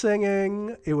song you were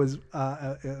singing. It was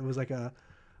like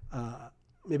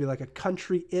maybe like a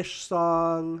country-ish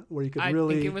song where you could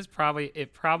really. I think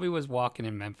it probably was Walking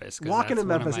in Memphis. Walking in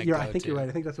Memphis. I think you're right.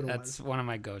 I think that's what it was. That's one of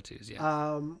my go-tos.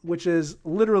 Yeah. Which is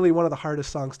literally one of the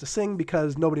hardest songs to sing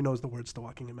because nobody knows the words to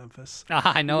Walking in Memphis.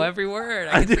 I know every word.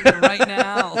 I can sing it right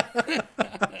now.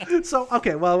 So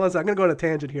okay, well, I'm going to go on a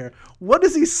tangent here. What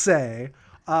does he say?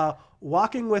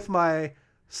 Walking with my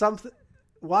head.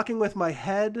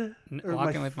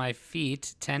 Walking with my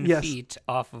feet 10 feet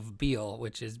off of Beale,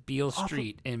 which is Beale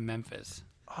Street in Memphis.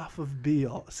 Off of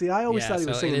Beale. See, I always thought he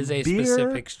was saying it is a beer.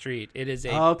 specific street. It is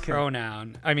a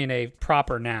pronoun. I mean, a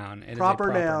proper noun. It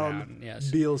proper is a noun.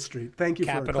 Yes. Beale Street. Thank you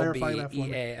Capital for clarifying that for me.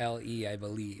 B-E-A-L-E, I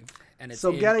believe. And it's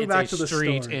so getting back to the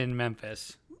street story. in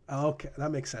Memphis. Okay,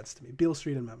 that makes sense to me. Beale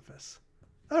Street in Memphis.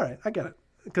 All right, I get it.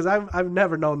 Because I've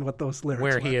never known what those lyrics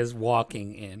where were. he is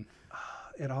walking in.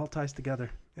 It all ties together.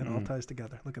 All ties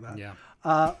together. Look at that. Yeah.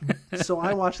 So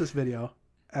I watched this video,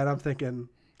 and I'm thinking,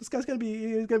 this guy's gonna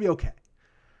be okay.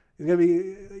 He's gonna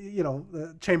be,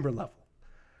 chamber level.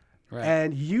 Right.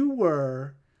 And you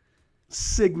were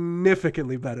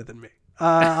significantly better than me.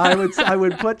 I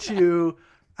would put you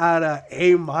at a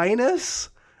A-.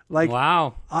 Like,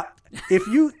 wow.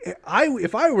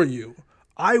 If I were you,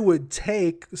 I would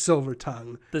take Silver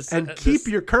Tongue and keep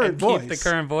your current voice. Keep the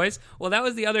current voice. Well, that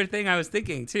was the other thing I was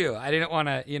thinking too. I didn't want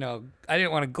to,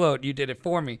 gloat. You did it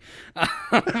for me.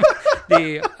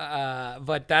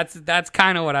 But that's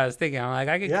kind of what I was thinking. I'm like,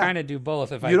 I could kind of do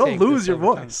both if I. You don't lose your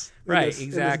Silver voice, Tongue. Right? in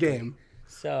Exactly. this game.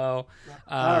 So,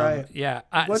 all right. Yeah.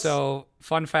 So,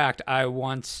 fun fact: I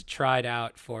once tried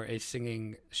out for a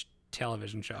singing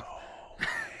television show.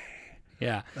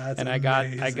 Yeah, that's and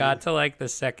amazing. I got to like the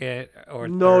second or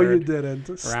third. No, you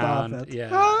didn't. Stop round. it.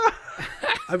 Yeah,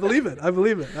 I believe it.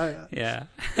 Yeah,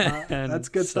 that's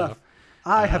good stuff.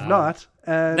 I have not,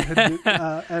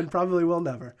 and probably will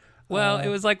never. Well, it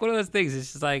was like one of those things.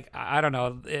 It's just like, I don't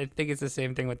know. I think it's the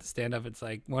same thing with the stand-up. It's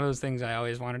like one of those things I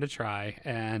always wanted to try,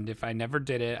 and if I never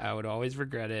did it, I would always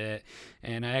regret it.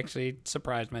 And I actually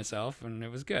surprised myself, and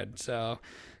it was good. So,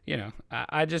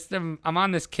 I just I'm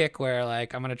on this kick where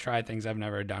like I'm gonna try things I've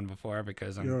never done before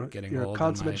because I'm getting old. You're a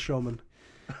consummate showman.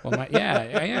 Well, I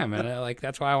am, and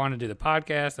that's why I want to do the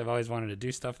podcast. I've always wanted to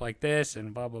do stuff like this,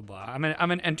 and blah blah blah. I'm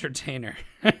an entertainer,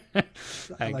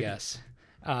 I guess.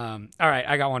 All right,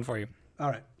 I got one for you. All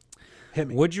right, hit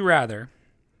me. Would you rather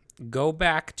go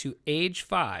back to age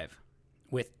 5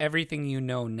 with everything you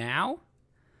know now,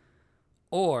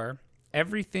 or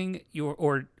everything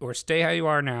or stay how you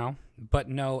are now, but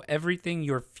know everything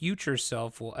your future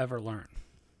self will ever learn?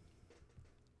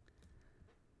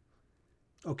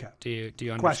 Okay. Do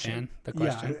you understand the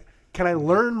question? Yeah. Can I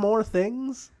learn more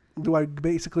things? Do I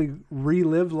basically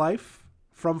relive life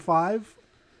from 5?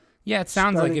 Yeah, it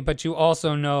sounds like it, but you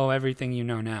also know everything you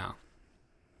know now.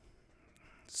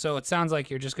 So it sounds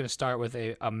like you're just going to start with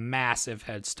a massive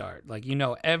head start. Like,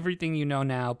 everything you know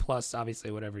now, plus obviously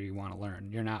whatever you want to learn.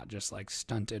 You're not just like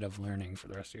stunted of learning for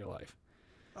the rest of your life.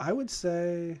 I would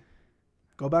say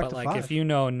go back to 5. But like if you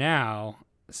know now,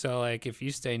 so like if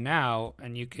you stay now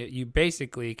and you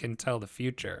basically can tell the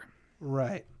future.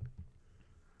 Right.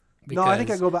 No, I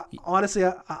think I go back. Honestly,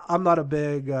 I'm not a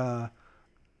big, I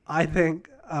think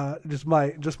just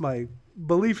my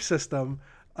belief system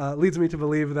leads me to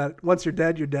believe that once you're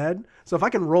dead, you're dead. So if I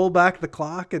can roll back the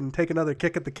clock and take another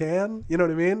kick at the can, you know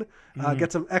what I mean?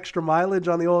 Get some extra mileage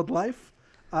on the old life,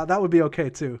 that would be okay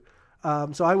too.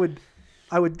 So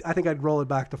I think I'd roll it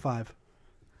back to 5.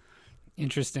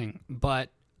 Interesting. But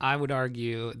I would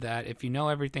argue that if you know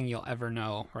everything you'll ever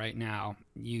know right now,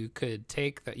 you could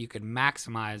you could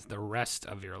maximize the rest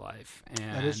of your life.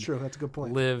 And That is true. That's a good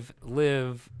point.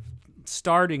 Live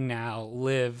starting now,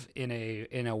 live in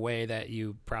a way that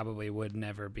you probably would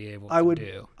never be able to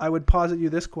do. I would posit you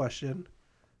this question.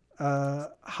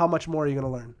 How much more are you going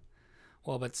to learn?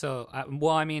 Well, but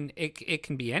I mean, it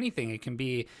can be anything. It can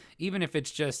be, even if it's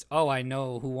just, I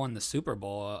know who won the Super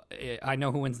Bowl. I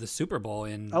know who wins the Super Bowl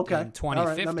in 2050. All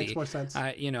right, that makes more sense.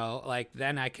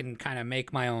 Then I can kind of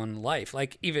make my own life.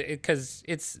 Like, even because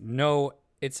it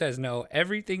says no,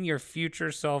 everything your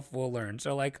future self will learn.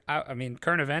 So I mean,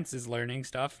 current events is learning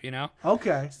stuff,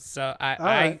 Okay. So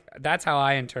right. That's how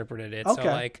I interpreted it.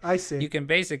 Okay, So I see. you can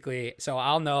basically, so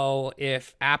I'll know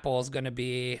if Apple's going to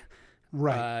be,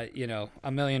 right. $1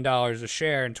 million a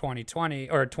share in 2020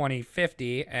 or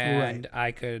 2050, and Right.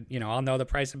 I could, I'll know the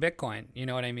price of Bitcoin. You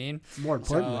know what I mean? More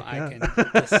importantly, so yeah. I can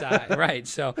decide. Right.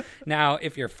 So now,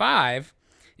 if you're 5,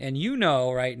 and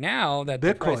right now that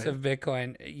the price of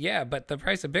Bitcoin, but the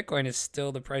price of Bitcoin is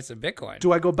still the price of Bitcoin.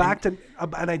 Do I go back and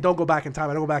I don't go back in time?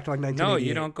 I don't go back to 1988. No,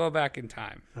 you don't go back in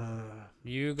time.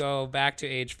 You go back to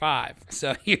age 5.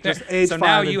 So Just age so 5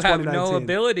 now in you have no 2019.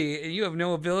 ability. You have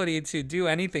no ability to do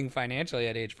anything financially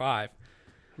at age 5.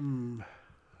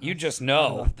 You just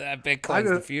know that Bitcoin's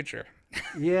the future.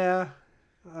 Yeah.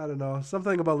 I don't know.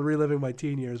 Something about reliving my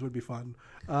teen years would be fun.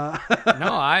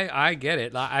 No, I get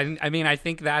it. I mean, I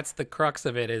think that's the crux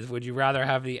of it. Is would you rather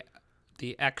have the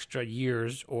extra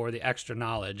years or the extra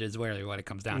knowledge? Is really what it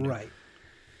comes down to. Right.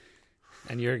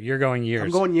 And you're going years.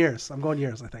 I'm going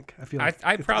years. I think. I feel like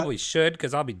I probably should,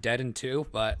 because I'll be dead in 2.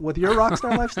 But with your rock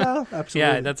star lifestyle, absolutely.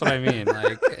 yeah, that's what I mean.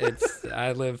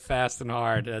 I live fast and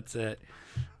hard. That's it.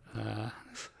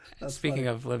 Speaking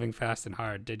of living fast and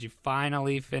hard, did you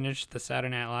finally finish the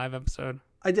Saturday Night Live episode?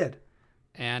 I did.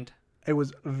 And it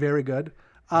was very good.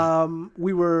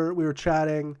 We were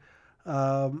chatting.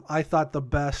 I thought the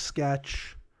best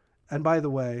sketch. And by the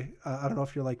way, I don't know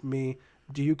if you're like me.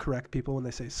 Do you correct people when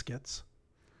they say skits?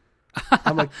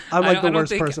 I'm like the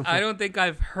worst person. I don't think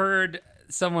I've heard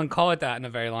someone call it that in a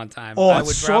very long time. Oh,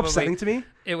 it's so upsetting to me.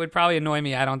 It would probably annoy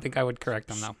me. I don't think I would correct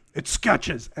them though. It's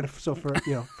sketches, and so for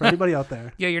anybody out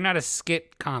there, yeah, you're not a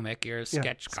skit comic. You're a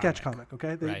sketch comic. Sketch comic.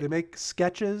 Okay, they make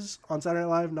sketches on Saturday Night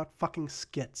Live, not fucking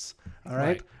skits. All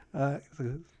right.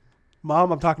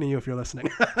 Mom, I'm talking to you if you're listening.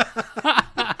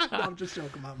 I'm just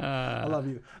joking, Mom. I love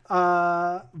you.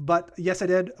 But yes, I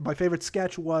did. My favorite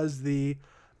sketch was the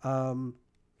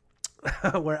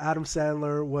where Adam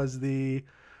Sandler was the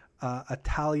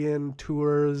Italian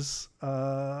tours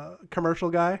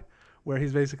commercial guy, where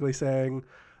he's basically saying,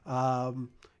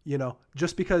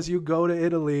 just because you go to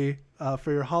Italy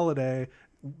for your holiday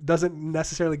doesn't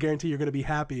necessarily guarantee you're going to be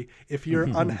happy. If you're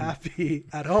unhappy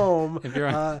at home,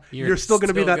 you're still going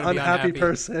to be that unhappy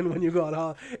person when you go on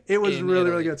holiday. It was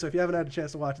really, really good. So if you haven't had a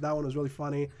chance to watch it, that one was really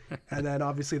funny. And then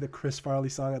obviously the Chris Farley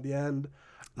song at the end.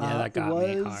 That got me hard.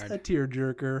 It was a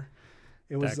tearjerker.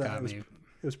 It was that got me.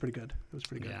 It was pretty good. It was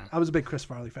pretty good. Yeah. I was a big Chris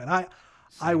Farley fan.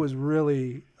 I was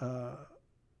really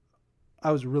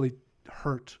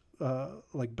hurt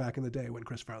like back in the day when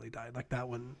Chris Farley died. Like that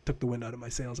one took the wind out of my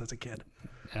sails as a kid.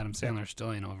 Adam Sandler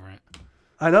still ain't over it.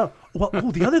 I know. Well,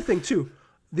 the other thing too.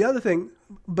 The other thing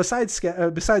besides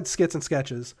skits and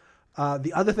sketches,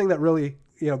 the other thing that really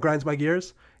grinds my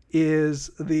gears is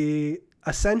the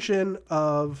ascension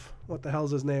of what the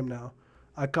hell's his name now.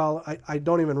 I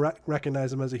don't even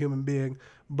recognize him as a human being,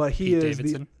 but he Pete is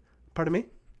Davidson? Pardon me?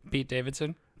 Pete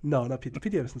Davidson? No, not Pete.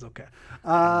 Pete Davidson's okay.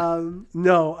 The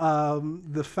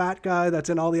fat guy that's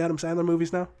in all the Adam Sandler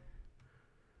movies now.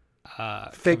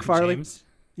 Fake Kevin Farley. James?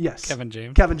 Yes. Kevin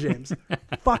James. Kevin James.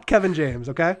 Fuck Kevin James.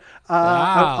 Okay.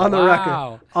 Wow, on the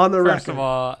record. On the record. First of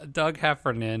all, Doug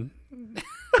Heffernan.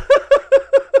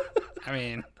 I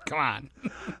mean, come on.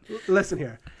 Listen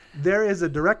here. There is a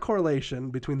direct correlation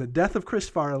between the death of Chris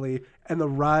Farley and the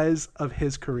rise of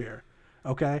his career.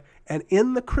 Okay? And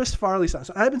in the Chris Farley song,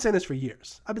 so I've been saying this for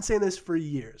years.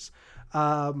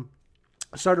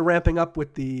 Started ramping up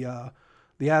with the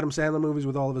Adam Sandler movies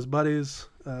with all of his buddies.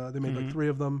 They made like 3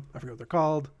 of them. I forget what they're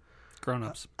called.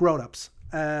 Grown-ups.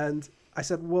 And I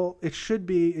said, well, it should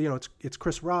be, it's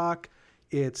Chris Rock,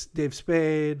 it's Dave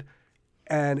Spade,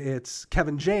 and it's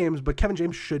Kevin James, but Kevin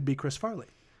James should be Chris Farley.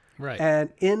 Right. And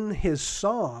in his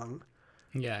song,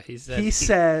 yeah, he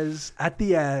says at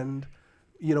the end,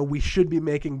 we should be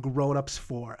making Grown-Ups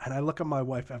 4. And I look at my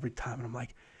wife every time and I'm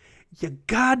like, you're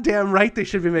goddamn right they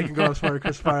should be making Grown-Ups 4 with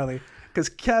Chris Farley. Because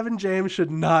Kevin James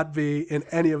should not be in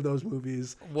any of those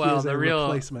movies. Well, he is a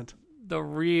replacement. The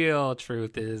real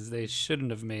truth is they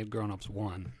shouldn't have made Grown-Ups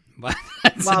 1. But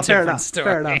that's a Fair different enough. story.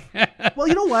 Fair enough. Well,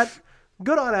 you know what?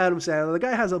 Good on Adam Sandler. The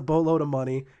guy has a boatload of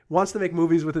money, wants to make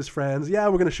movies with his friends. Yeah,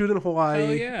 we're going to shoot in Hawaii.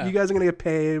 Hell yeah. You guys are going to get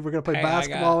paid. We're going to play Hey,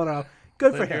 basketball. And all.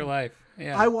 Good for Live your him. life.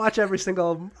 Yeah. I watch I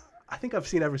think I've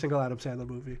seen every single Adam Sandler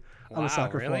movie. I'm Wow, a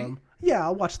sucker really? for him. Yeah,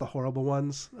 I'll watch the horrible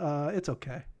ones. It's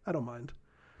okay. I don't mind.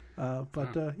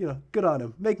 But good on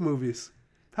him. Make movies.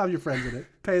 Have your friends in it.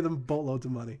 Pay them boatloads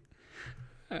of money.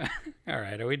 All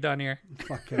right, are we done here?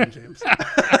 Fuck Kevin James.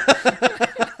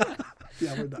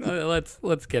 Yeah, we're done.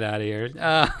 Let's get out of here.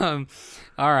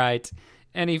 All right.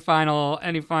 Any final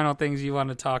things you want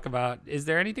to talk about? Is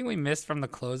there anything we missed from the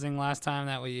closing last time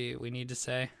that we need to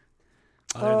say?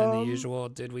 Other than the usual,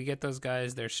 did we get those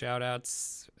guys their shout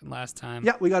outs last time?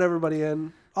 Yeah, we got everybody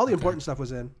in. All the important stuff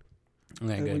was in.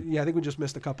 Okay, good. I think we just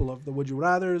missed a couple of the Would You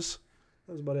Rathers.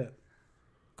 That was about it.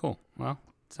 Cool. Well,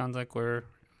 sounds like we're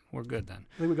good then.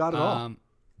 I think we got it all.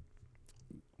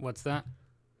 What's that?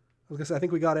 I was gonna say I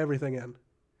think we got everything in.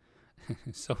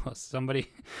 So somebody,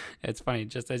 it's funny,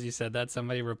 just as you said that,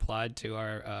 somebody replied to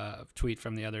our tweet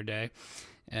from the other day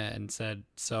and said,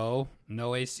 so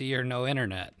no AC or no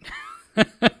internet.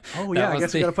 Oh yeah, I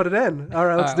guess we gotta put it in. All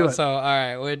right, let's do it. So all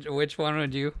right, which one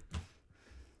would you?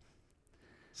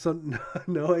 So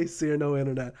no AC or no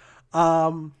internet.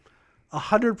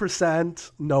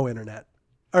 100% no internet.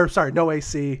 Or sorry, no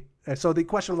AC. So the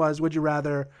question was, would you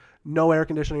rather no air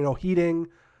conditioning, no heating,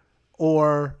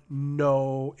 or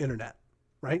no internet?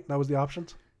 Right? That was the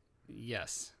options?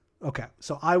 Yes. Okay.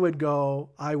 So I would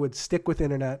stick with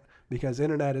internet because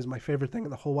internet is my favorite thing in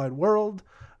the whole wide world.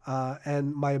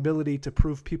 And my ability to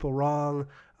prove people wrong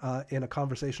in a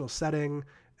conversational setting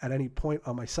at any point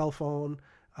on my cell phone.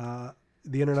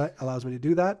 The internet allows me to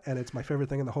do that, and it's my favorite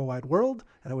thing in the whole wide world,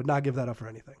 and I would not give that up for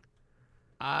anything.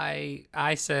 I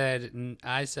said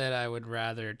I would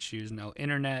rather choose no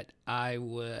internet. I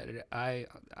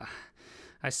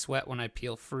sweat when I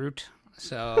peel fruit,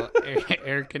 so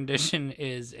air condition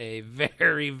is a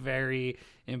very, very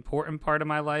important part of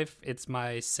my life. It's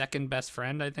my second best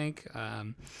friend, I think,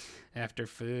 after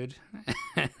food.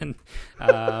 And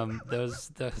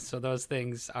those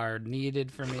things are needed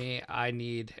for me. I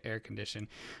need air condition.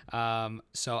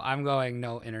 So I'm going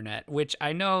no internet, which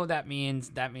I know that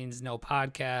means no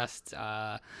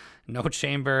podcast, no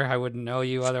chamber. I wouldn't know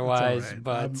you otherwise, right.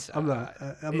 but I'm not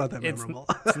that memorable.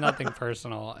 It's nothing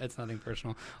personal. It's nothing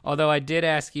personal. Although I did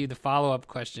ask you the follow-up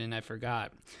question, I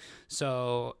forgot.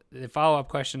 So the follow-up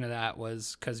question to that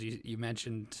was, because you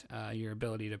mentioned your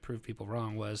ability to prove people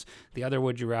wrong, was the other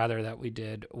would you rather that we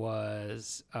did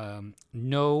was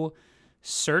no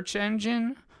search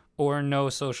engine or no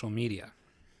social media.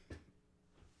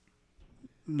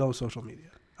 No social media.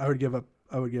 I would give up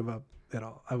it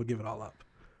all. I would give it all up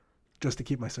just to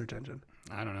keep my search engine.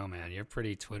 I don't know, man. You're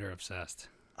pretty Twitter obsessed.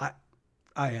 I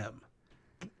am.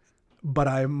 But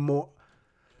I'm more...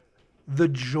 The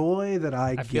joy that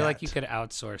I get... I feel like you could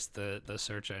outsource the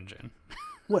search engine.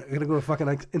 What, you're going to go to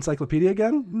fucking encyclopedia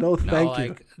again? No, thank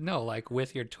you. No, like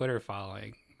with your Twitter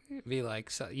following. Be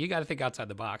like, so you got to think outside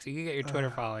the box. You can get your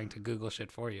Twitter following to Google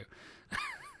shit for you.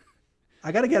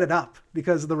 I got to get it up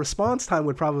because the response time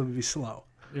would probably be slow.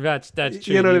 That's true.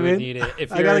 You know what I mean? Would need it.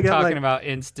 If you're talking about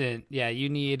instant, yeah, you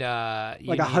need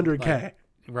like 100K.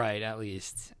 Right, at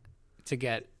least to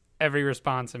get every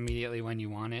response immediately when you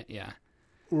want it. Yeah.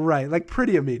 Right, like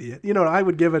pretty immediate. I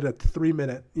would give it a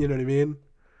 3-minute, you know what I mean?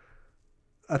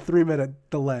 A 3-minute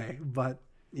delay. But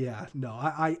yeah, no,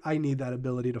 I need that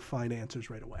ability to find answers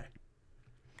right away.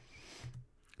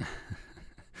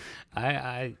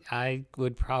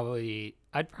 I'd probably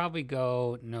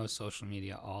go no social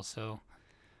media also.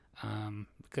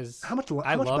 Because how much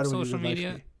I love social would your life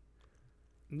media. be?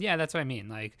 Yeah, that's what I mean.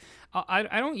 Like,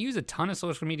 I don't use a ton of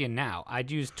social media now. I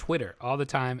use Twitter all the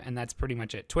time, and that's pretty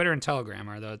much it. Twitter and Telegram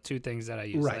are the two things that I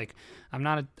use. Right. Like, I'm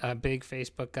not a big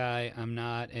Facebook guy. I'm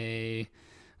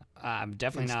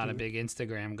definitely not a big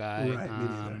Instagram guy. Right,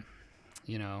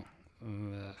 me neither.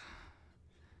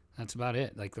 That's about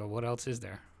it. Like, what else is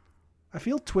there? I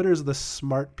feel Twitter's the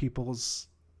smart people's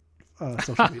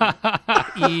social media.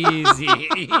 Easy.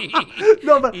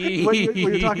 No, but when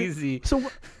you're talking, Easy. so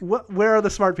where are the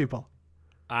smart people?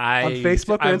 On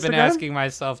Facebook or I've been Instagram? asking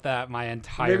myself that my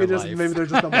entire life. Maybe there's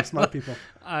just not more smart people.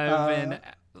 I've been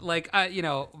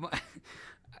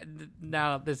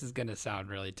now this is gonna sound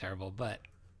really terrible, but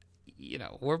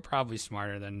we're probably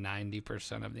smarter than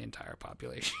 90% of the entire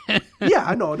population. Yeah,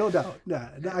 I know, no doubt. Yeah,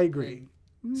 I agree.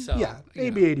 So, Yeah,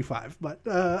 maybe 85, but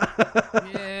yeah, all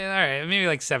right, maybe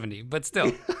like 70, but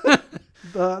still,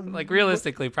 like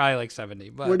realistically, probably like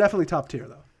 70. But we're definitely top tier,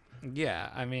 though. yeah,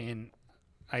 I mean,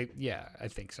 I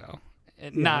think so.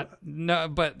 Yeah.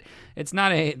 But it's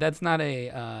not a. That's not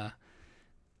a.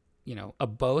 A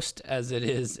boast as it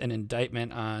is an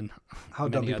indictment on How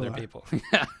dumb many people other are. people.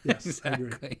 Yeah, Yes, I agree.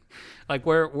 exactly. Like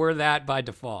we're that by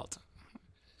default.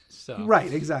 So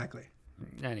Right, exactly.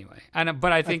 anyway,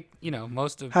 but I think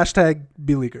most of Hashtag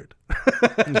beleaguered.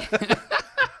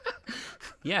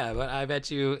 yeah, but I bet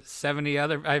you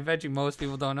most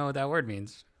people don't know what that word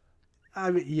means. I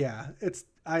mean, yeah,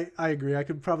 I agree. I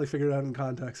could probably figure it out in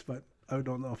context, but I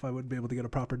don't know if I would be able to get a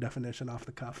proper definition off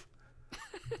the cuff.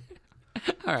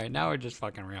 All right, now we're just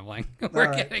fucking rambling.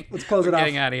 Let's close it off.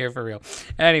 Getting out of here for real.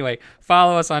 Anyway,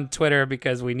 follow us on Twitter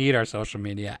because we need our social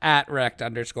media at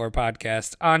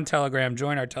 @rect_podcast. On Telegram,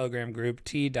 join our Telegram group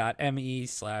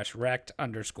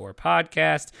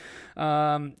t.me/rect_podcast.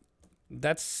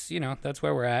 That's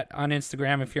where we're at. On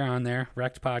Instagram, if you're on there,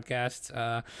 Rect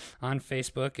Podcast. On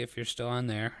Facebook, if you're still on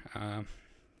there,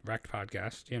 Rect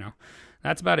Podcast.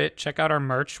 That's about it. Check out our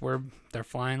merch. They're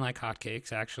flying like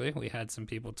hotcakes, actually. We had some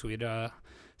people tweet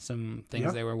some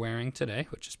things they were wearing today,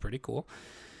 which is pretty cool.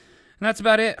 And that's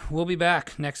about it. We'll be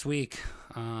back next week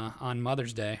on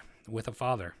Mother's Day with a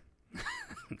father.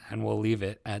 And we'll leave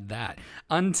it at that.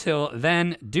 Until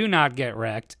then, do not get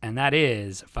wrecked, and that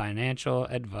is financial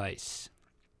advice.